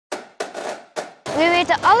We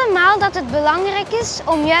weten allemaal dat het belangrijk is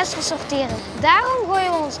om juist te sorteren. Daarom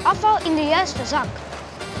gooien we ons afval in de juiste zak.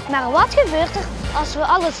 Maar wat gebeurt er als we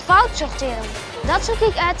alles fout sorteren? Dat zoek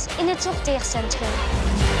ik uit in het sorteercentrum.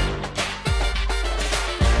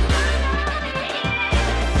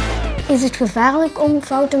 Is het gevaarlijk om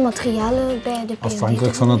foute materialen bij de pmd?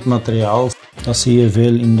 Afhankelijk van het materiaal, dat zie je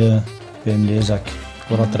veel in de pmd-zak.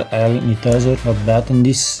 Wat er eigenlijk niet thuis hoort, wat bijtend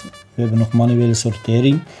is. We hebben nog manuele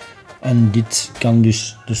sortering. En dit kan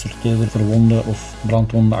dus de sorteerder verwonden of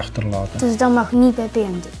brandwonden achterlaten. Dus dat mag niet bij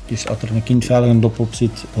pmd? Dus als er een kind veilig een dop op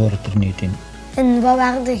zit, hoort het er niet in. En wat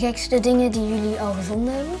waren de gekste dingen die jullie al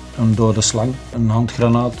gevonden hebben? Een dode slang, een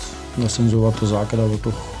handgranaat. Dat zijn zo wat de zaken dat we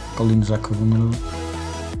toch al in de zak gevonden hebben.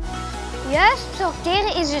 Juist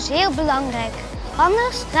sorteren is dus heel belangrijk.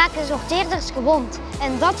 Anders raken sorteerders gewond.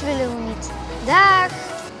 En dat willen we niet. Dag!